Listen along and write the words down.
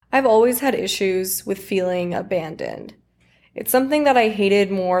I've always had issues with feeling abandoned. It's something that I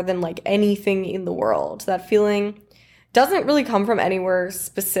hated more than like anything in the world. That feeling doesn't really come from anywhere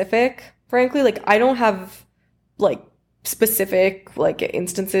specific. Frankly, like I don't have like specific like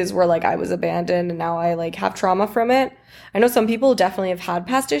instances where like I was abandoned and now I like have trauma from it. I know some people definitely have had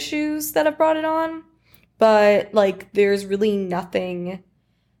past issues that have brought it on, but like there's really nothing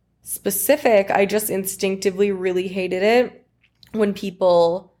specific. I just instinctively really hated it when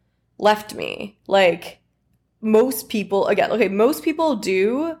people left me. Like most people, again, okay, most people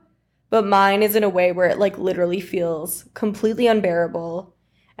do, but mine is in a way where it like literally feels completely unbearable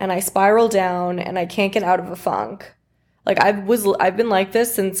and I spiral down and I can't get out of a funk. Like I've been like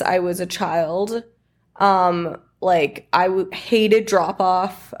this since I was a child. Like hated drop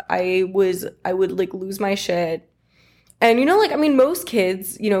off. I would like lose my shit. And like I mean most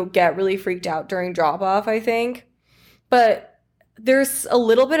kids, get really freaked out during drop off, I think. But there's a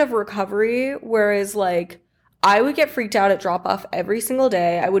little bit of recovery, whereas like I would get freaked out at drop off every single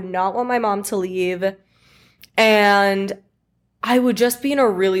day. I would not want my mom to leave. And I would just be in a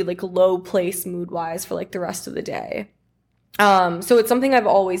really like low place mood wise for like the rest of the day. So it's something I've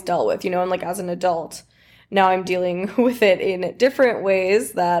always dealt with, and like as an adult, now I'm dealing with it in different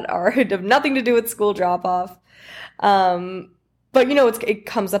ways that have nothing to do with school drop off. But it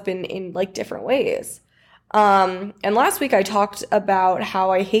comes up in like different ways. And last week I talked about how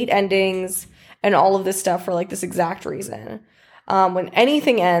I hate endings and all of this stuff for like this exact reason. When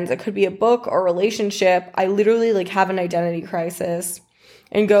anything ends, it could be a book or relationship, I literally like have an identity crisis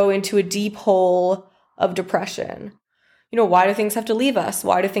and go into a deep hole of depression. Why do things have to leave us?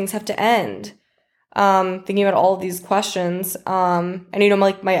 Why do things have to end? Thinking about all of these questions. And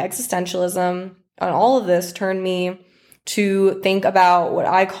like my existentialism on all of this turned me to think about what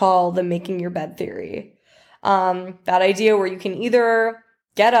I call the making your bed theory. That idea where you can either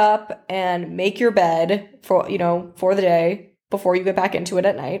get up and make your bed for the day before you get back into it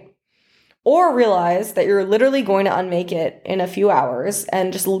at night, or realize that you're literally going to unmake it in a few hours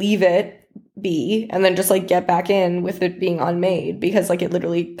and just leave it be and then just like get back in with it being unmade because like it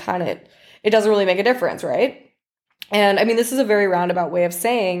literally it doesn't really make a difference, right? And I mean, this is a very roundabout way of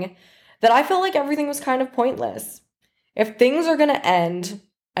saying that I felt like everything was kind of pointless. If things are going to end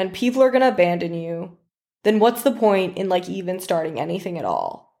and people are going to abandon you, then what's the point in like even starting anything at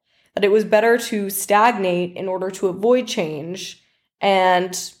all? That it was better to stagnate in order to avoid change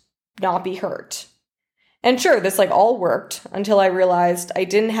and not be hurt. And sure, this like all worked until I realized I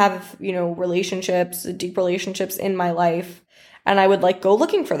didn't have, relationships, deep relationships in my life, and I would like go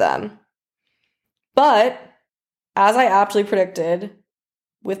looking for them. But as I aptly predicted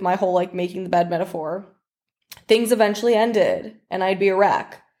with my whole like making the bed metaphor, things eventually ended and I'd be a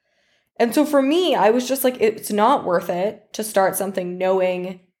wreck. And so for me, I was just like, it's not worth it to start something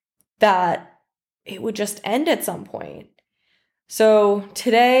knowing that it would just end at some point. So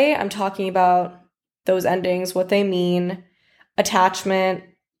today I'm talking about those endings, what they mean, attachment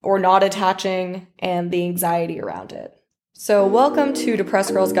or not attaching, and the anxiety around it. So welcome to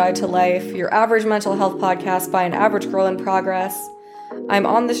Depressed Girl's Guide to Life, your average mental health podcast by an average girl in progress. I'm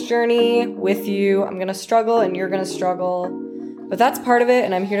on this journey with you. I'm going to struggle and you're going to struggle, but that's part of it,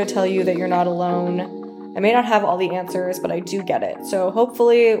 and I'm here to tell you that you're not alone. I may not have all the answers, but I do get it. So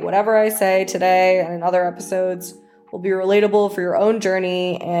hopefully whatever I say today and in other episodes will be relatable for your own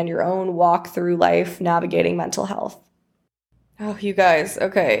journey and your own walk through life navigating mental health. Oh, you guys,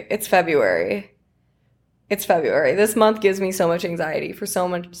 okay, it's February. It's February. This month gives me so much anxiety for so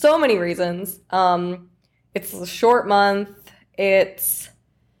many reasons. It's a short month. It's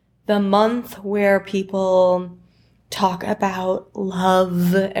the month where people talk about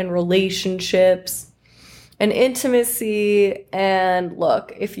love and relationships and intimacy. And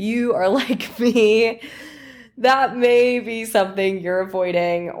look, if you are like me, that may be something you're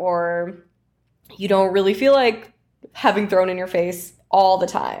avoiding or you don't really feel like having thrown in your face all the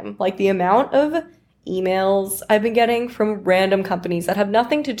time. Like the amount of emails I've been getting from random companies that have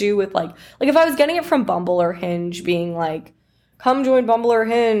nothing to do with like if I was getting it from Bumble or Hinge being like, come join Bumble or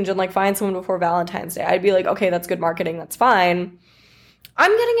Hinge and like find someone before Valentine's Day, I'd be like, okay, that's good marketing, that's fine.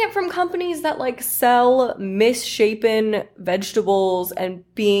 I'm getting it from companies that like sell misshapen vegetables and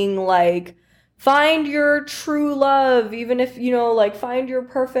being like, find your true love, even if, like find your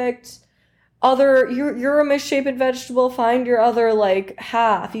perfect other, you're a misshapen vegetable, find your other like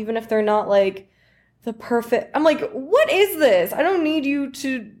half, even if they're not like the perfect. I'm like, what is this? I don't need you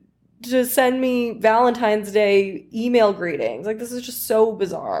to send me Valentine's Day email greetings. Like, this is just so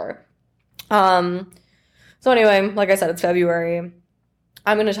bizarre. So anyway, like I said, it's February.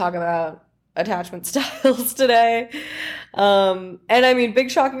 I'm going to talk about attachment styles today. And I mean,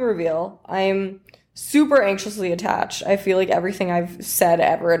 big shocking reveal. I'm super anxiously attached. I feel like everything I've said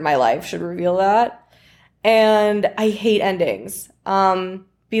ever in my life should reveal that. And I hate endings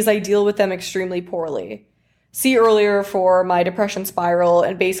because I deal with them extremely poorly. See earlier for my depression spiral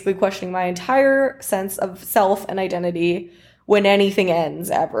and basically questioning my entire sense of self and identity when anything ends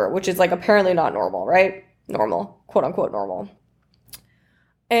ever, which is like apparently not normal, right? Normal, quote unquote normal.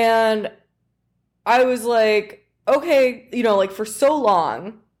 And I was like, okay, like for so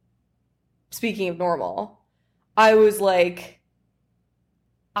long, speaking of normal, I was like,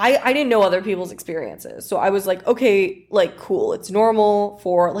 I didn't know other people's experiences. So I was like, okay, like cool. It's normal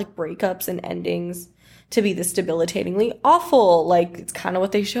for like breakups and endings to be this debilitatingly awful. Like it's kind of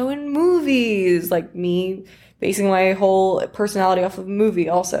what they show in movies. Like me basing my whole personality off of a movie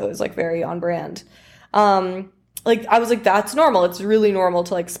also is like very on brand. Like I was like, that's normal. It's really normal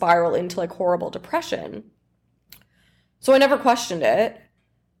to like spiral into like horrible depression. So I never questioned it.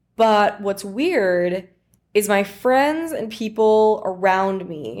 But what's weird is my friends and people around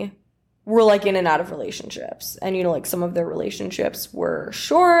me were like in and out of relationships. And, like some of their relationships were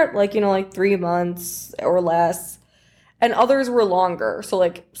short, like, like 3 months or less. And others were longer, so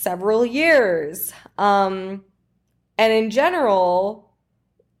like several years. And in general,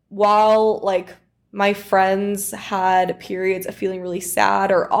 while like my friends had periods of feeling really sad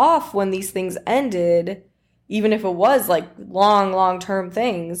or off when these things ended, even if it was like long-term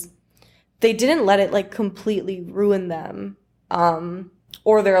things, they didn't let it like completely ruin them,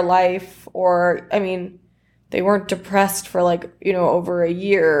 or their life, or, I mean, they weren't depressed for like, over a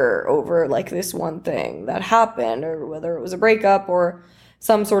year over like this one thing that happened, or whether it was a breakup or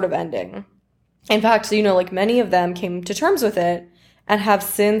some sort of ending. In fact, like many of them came to terms with it and have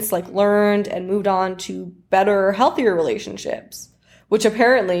since like learned and moved on to better, healthier relationships, which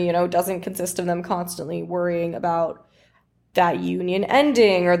apparently, doesn't consist of them constantly worrying about that union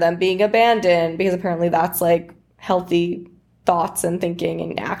ending or them being abandoned, because apparently that's like healthy thoughts and thinking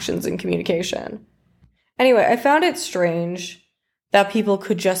and actions and communication. Anyway, I found it strange that people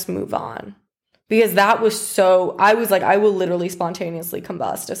could just move on, because that was I was like, I will literally spontaneously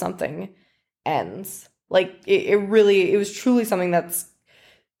combust if something ends. Like it was truly something that's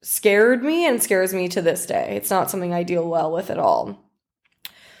scared me and scares me to this day. It's not something I deal well with at all.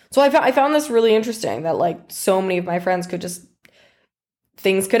 So I found this really interesting that like so many of my friends could just,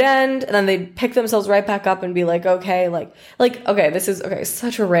 things could end and then they'd pick themselves right back up and be like, okay, okay, this is, okay,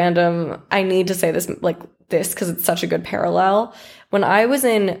 such a random, I need to say this like this because it's such a good parallel. When I was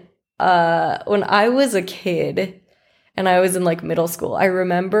a kid and I was in like middle school, I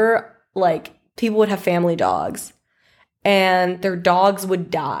remember like people would have family dogs and their dogs would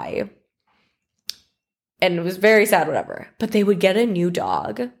die. And it was very sad, whatever. But they would get a new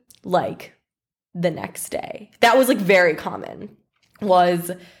dog, like, the next day. That was, like, very common, was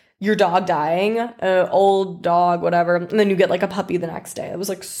your dog dying, an old dog, whatever, and then you get, like, a puppy the next day. It was,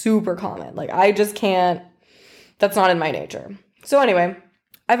 like, super common. Like, I just can't, that's not in my nature. So anyway,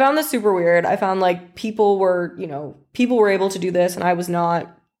 I found this super weird. I found, like, people were able to do this, and I was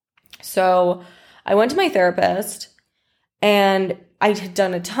not. So I went to my therapist, and I had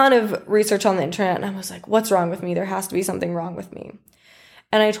done a ton of research on the internet, and I was like, what's wrong with me? There has to be something wrong with me.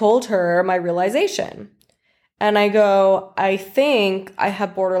 And I told her my realization. And I go, I think I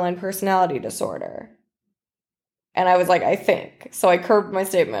have borderline personality disorder. And I was like, I think. So I curbed my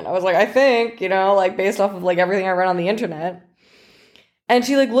statement. I was like, I think, like based off of like everything I read on the internet. And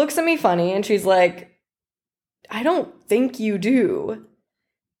she like looks at me funny and she's like, I don't think you do.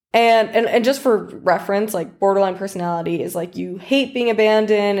 And just for reference, like borderline personality is like you hate being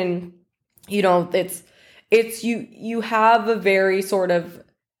abandoned and it's you have a very sort of,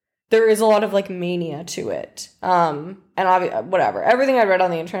 there is a lot of like mania to it. And whatever. Everything I read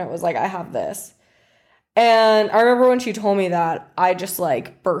on the internet was like, I have this. And I remember when she told me that, I just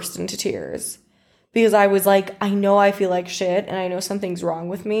like burst into tears because I was like, I know I feel like shit and I know something's wrong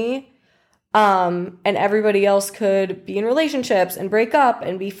with me. And everybody else could be in relationships and break up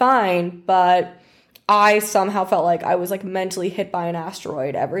and be fine, but I somehow felt like I was like mentally hit by an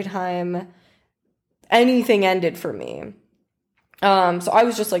asteroid every time anything ended for me. So I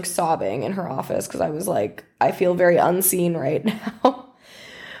was just like sobbing in her office because I was like, I feel very unseen right now.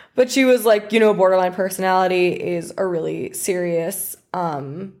 But she was like, borderline personality is a really serious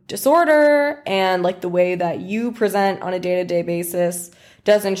disorder, and like the way that you present on a day-to-day basis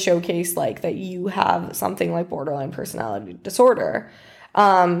doesn't showcase like that you have something like borderline personality disorder.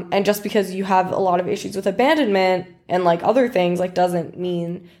 And just because you have a lot of issues with abandonment and like other things, like doesn't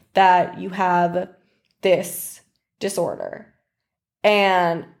mean that you have this disorder.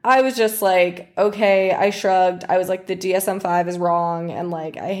 And I was just like, okay, I shrugged. I was like, the DSM-5 is wrong and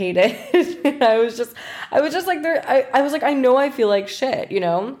like I hate it. And I was just like I was like, I know I feel like shit, you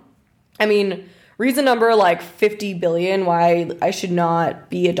know? I mean, reason number like 50 billion why I should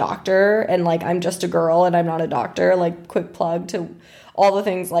not be a doctor, and like I'm just a girl and I'm not a doctor. Like, quick plug to all the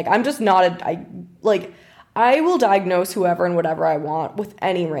things, like I'm just not a I will diagnose whoever and whatever I want with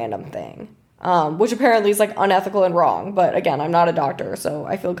any random thing. Which apparently is like unethical and wrong. But again, I'm not a doctor, so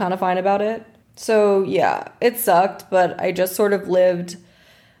I feel kind of fine about it. So yeah, it sucked, but I just sort of lived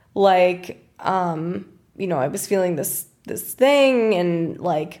like, I was feeling this thing, and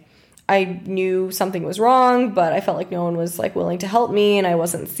like I knew something was wrong, but I felt like no one was like willing to help me, and I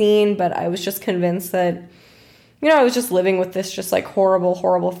wasn't seen. But I was just convinced that, I was just living with this just like horrible,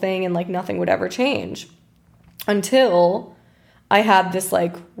 horrible thing, and like nothing would ever change until I had this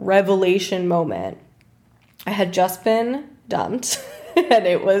like revelation moment. I had just been dumped and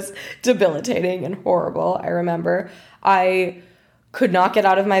it was debilitating and horrible. I remember I could not get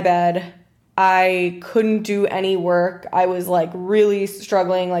out of my bed. I couldn't do any work. I was like really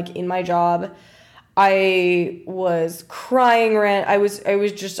struggling like in my job. I was crying rant.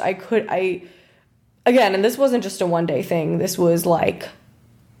 Again, and this wasn't just a one day thing. This was like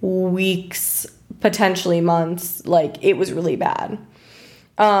weeks, potentially months. Like, it was really bad.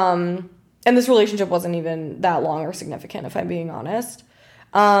 And this relationship wasn't even that long or significant, if I'm being honest.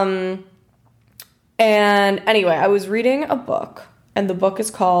 And anyway, I was reading a book, and the book is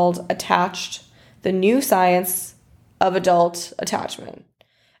called Attached: The New Science of Adult Attachment.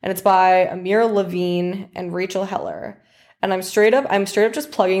 And it's by Amir Levine and Rachel Heller. And I'm straight up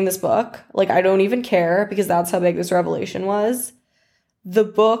just plugging this book. Like, I don't even care, because that's how big this revelation was. The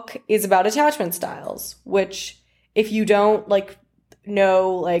book is about attachment styles, which, if you don't like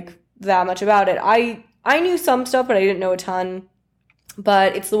know like that much about it, I knew some stuff, but I didn't know a ton.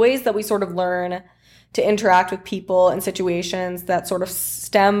 But it's the ways that we sort of learn to interact with people and situations that sort of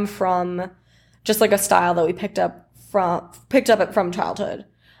stem from just like a style that we picked up from childhood.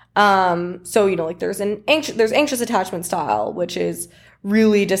 So, like there's anxious attachment style, which is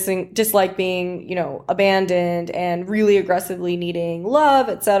really dislike being, abandoned and really aggressively needing love,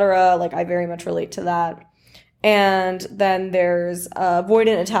 etc. Like, I very much relate to that. And then there's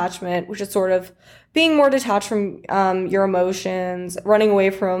avoidant attachment, which is sort of being more detached from your emotions, running away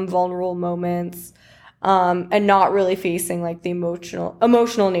from vulnerable moments, and not really facing like the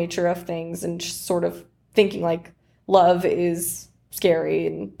emotional nature of things, and just sort of thinking like love is scary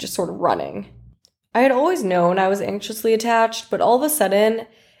and just sort of running. I had always known I was anxiously attached, but all of a sudden,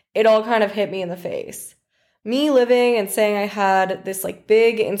 it all kind of hit me in the face. Me living and saying I had this like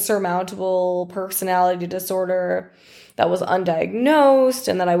big insurmountable personality disorder that was undiagnosed,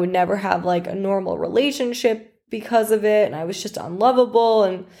 and that I would never have like a normal relationship because of it, and I was just unlovable,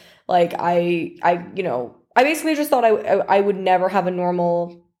 and like I basically just thought I would never have a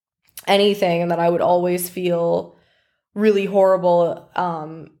normal anything, and that I would always feel really horrible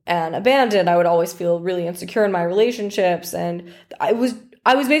and abandoned. I would always feel really insecure in my relationships, and I was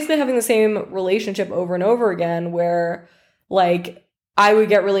basically having the same relationship over and over again, where like I would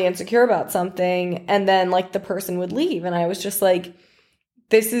get really insecure about something, and then like the person would leave, and I was just like,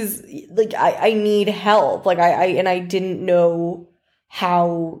 this is like, I need help. Like I didn't know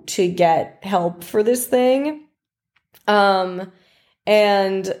how to get help for this thing. And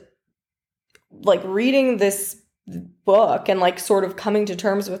like reading this book and like sort of coming to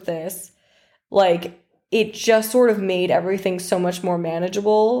terms with this, like it just sort of made everything so much more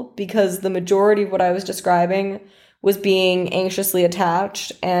manageable, because the majority of what I was describing was being anxiously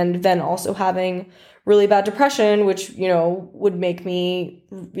attached, and then also having really bad depression, which, would make me,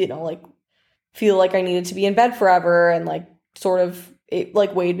 like feel like I needed to be in bed forever, and like sort of it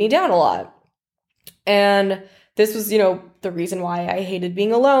like weighed me down a lot. And this was, the reason why I hated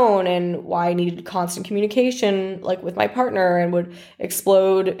being alone, and why I needed constant communication, like with my partner, and would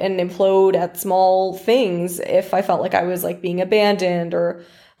explode and implode at small things if I felt like I was like being abandoned or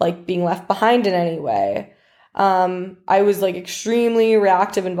like being left behind in any way. I was like extremely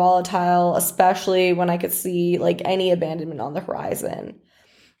reactive and volatile, especially when I could see like any abandonment on the horizon.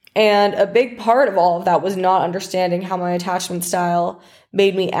 And a big part of all of that was not understanding how my attachment style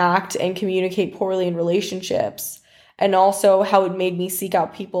made me act and communicate poorly in relationships, and also how it made me seek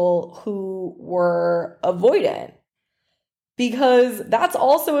out people who were avoidant. Because that's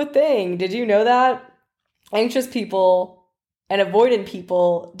also a thing. Did you know that? Anxious people and avoidant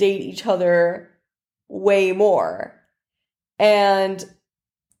people date each other way more. And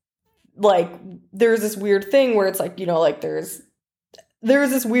like there's this weird thing where it's like, like there's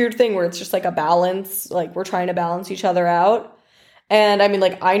this weird thing where it's just like a balance, like we're trying to balance each other out. And I mean,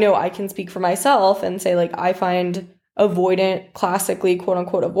 like, I know I can speak for myself and say, like, I find avoidant, classically, quote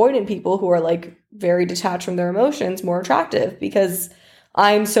unquote, avoidant people who are like very detached from their emotions more attractive because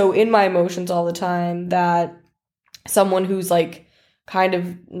I'm so in my emotions all the time that someone who's like kind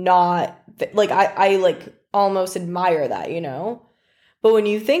of not like, I like almost admire that, you know? But when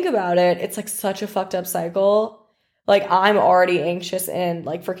you think about it, it's like such a fucked up cycle. Like, I'm already anxious and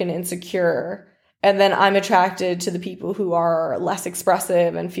like freaking insecure. And then I'm attracted to the people who are less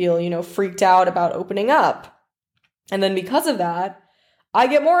expressive and feel, you know, freaked out about opening up. And then because of that, I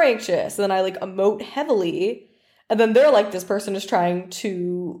get more anxious. And then I like emote heavily. And then they're like, this person is trying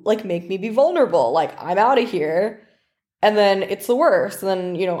to like make me be vulnerable. Like, I'm out of here. And then it's the worst. And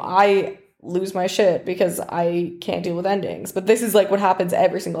then, you know, I lose my shit because I can't deal with endings. But this is like what happens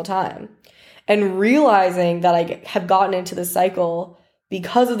every single time. And realizing that I have gotten into this cycle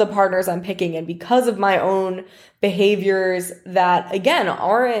because of the partners I'm picking and because of my own behaviors that, again,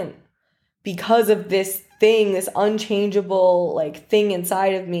 aren't because of this thing, this unchangeable like thing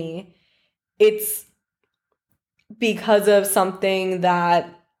inside of me. It's because of something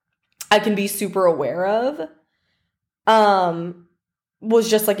that I can be super aware of. Was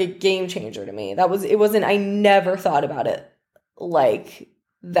just like a game changer to me. I never thought about it like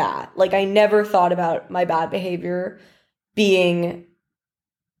that. Like, I never thought about my bad behavior being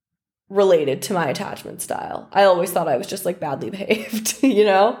related to my attachment style. I always thought I was just like badly behaved, you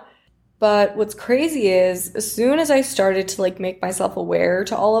know? But what's crazy is as soon as I started to like make myself aware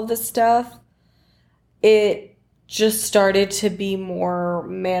to all of this stuff, it just started to be more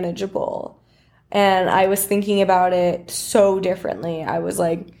manageable. And I was thinking about it so differently. I was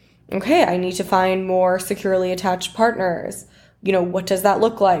like, okay, I need to find more securely attached partners. You know, what does that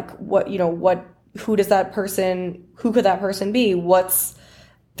look like? Who could that person be? What's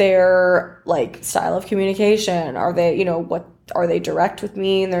their like style of communication? Are they, you know, what are they direct with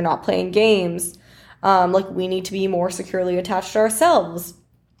me and they're not playing games? Like, we need to be more securely attached to ourselves.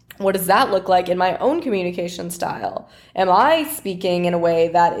 What does that look like in my own communication style? Am I speaking in a way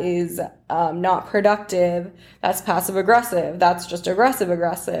that is not productive? That's passive aggressive. That's just aggressive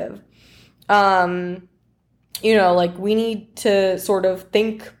aggressive. You know, like, we need to sort of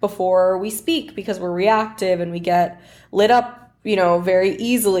think before we speak because we're reactive and we get lit up, you know, very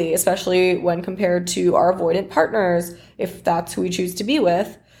easily, especially when compared to our avoidant partners, if that's who we choose to be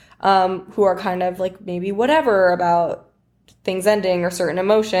with, who are kind of like maybe whatever about things ending or certain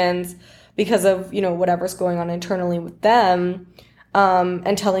emotions because of, you know, whatever's going on internally with them,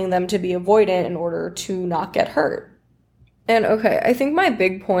 and telling them to be avoidant in order to not get hurt. And okay, I think my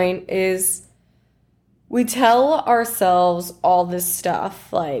big point is we tell ourselves all this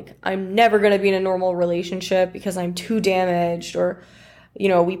stuff like, I'm never going to be in a normal relationship because I'm too damaged, or, you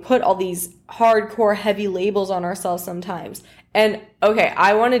know, we put all these hardcore heavy labels on ourselves sometimes. And okay,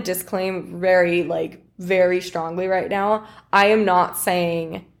 I want to disclaim very strongly right now, I am not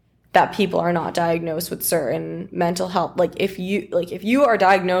saying that people are not diagnosed with certain mental health. Like, if you are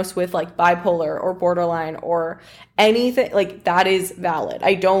diagnosed with like bipolar or borderline or anything, like, that is valid.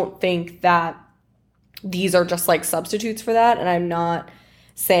 I don't think that these are just like substitutes for that, and I'm not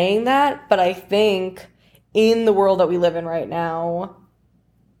saying that, but I think in the world that we live in right now,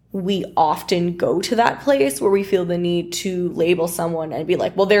 we often go to that place where we feel the need to label someone and be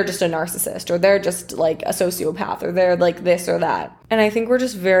like, well, they're just a narcissist, or they're just like a sociopath, or they're like this or that. And I think we're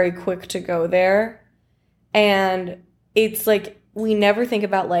just very quick to go there. And it's like, we never think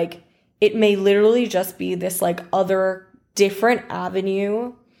about like, it may literally just be this like other different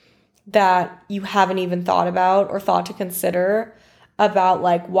avenue that you haven't even thought about or thought to consider about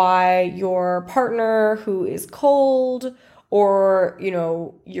like why your partner who is cold, or, you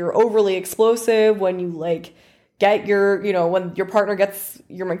know, you're overly explosive when you like get your, you know, when your partner gets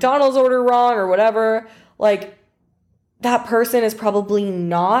your McDonald's order wrong or whatever, like, that person is probably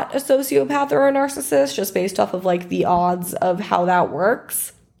not a sociopath or a narcissist just based off of like the odds of how that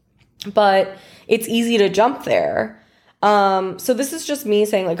works. But it's easy to jump there. So this is just me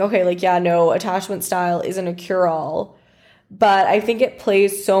saying like, okay, like, yeah, no, attachment style isn't a cure-all. But I think it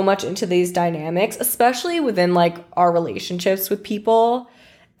plays so much into these dynamics, especially within like our relationships with people.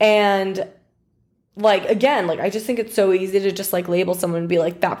 And like, again, like, I just think it's so easy to just like label someone and be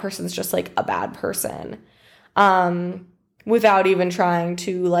like, that person's just like a bad person. Without even trying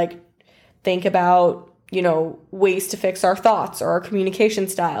to like think about, you know, ways to fix our thoughts or our communication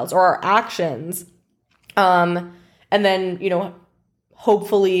styles or our actions. And then, you know,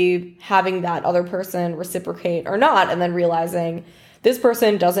 hopefully having that other person reciprocate or not, and then realizing this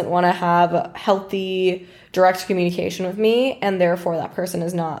person doesn't want to have healthy direct communication with me, and therefore that person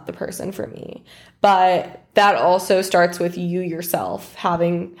is not the person for me. But that also starts with you yourself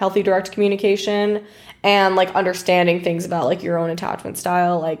having healthy direct communication and like understanding things about like your own attachment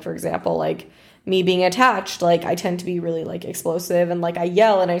style. Like, for example, like me being attached, like I tend to be really like explosive and like I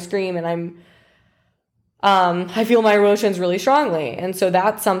yell and I scream and I feel my emotions really strongly. And so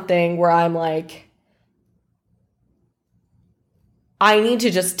that's something where I'm like, I need to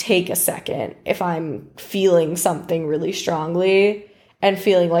just take a second if I'm feeling something really strongly and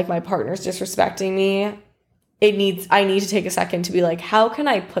feeling like my partner's disrespecting me. I need to take a second to be like, how can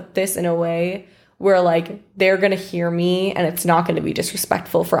I put this in a way where like they're going to hear me and it's not going to be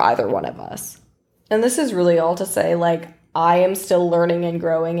disrespectful for either one of us. And this is really all to say, like, I am still learning and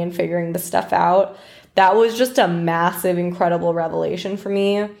growing and figuring this stuff out. That was just a massive, incredible revelation for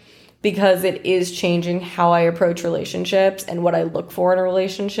me, because it is changing how I approach relationships and what I look for in a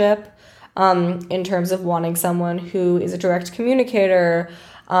relationship, in terms of wanting someone who is a direct communicator,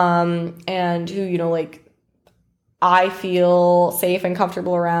 and who, you know, like I feel safe and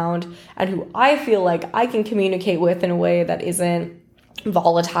comfortable around, and who I feel like I can communicate with in a way that isn't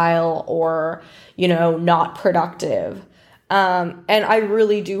volatile or, you know, not productive. And I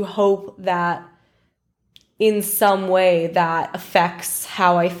really do hope that in some way that affects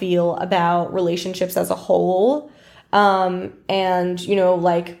how I feel about relationships as a whole. And, you know,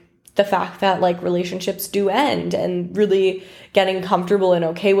 like the fact that like relationships do end, and really getting comfortable and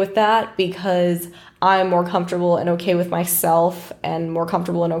okay with that, because I'm more comfortable and okay with myself and more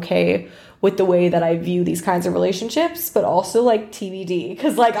comfortable and okay with the way that I view these kinds of relationships, but also like TBD,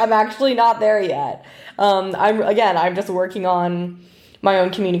 because like I'm actually not there yet. I'm just working on my own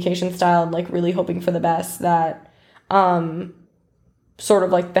communication style and like really hoping for the best, that sort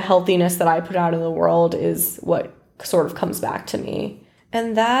of like the healthiness that I put out in the world is what sort of comes back to me.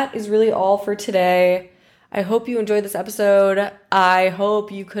 And that is really all for today. I hope you enjoyed this episode. I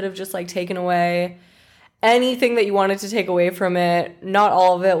hope you could have just like taken away anything that you wanted to take away from it. Not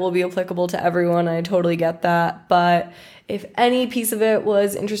all of it will be applicable to everyone. I totally get that. But if any piece of it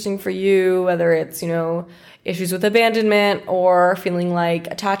was interesting for you, whether it's, you know, issues with abandonment or feeling like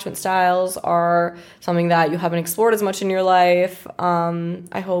attachment styles are something that you haven't explored as much in your life,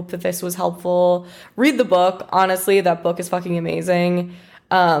 I hope that this was helpful. Read the book. Honestly, that book is fucking amazing.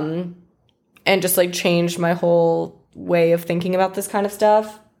 And just like changed my whole way of thinking about this kind of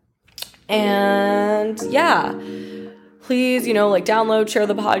stuff. And yeah, please, you know, like download, share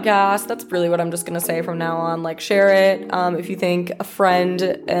the podcast. That's really what I'm just going to say from now on. Like, share it. If you think a friend,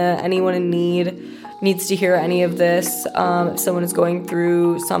 anyone in need needs to hear any of this, if someone is going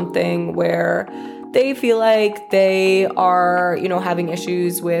through something where they feel like they are, you know, having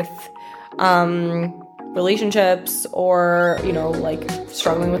issues with relationships, or, you know, like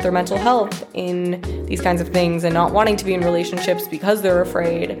struggling with their mental health in these kinds of things and not wanting to be in relationships because they're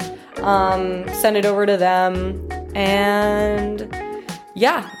afraid, send it over to them. And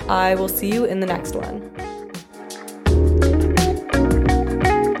yeah, I will see you in the next one.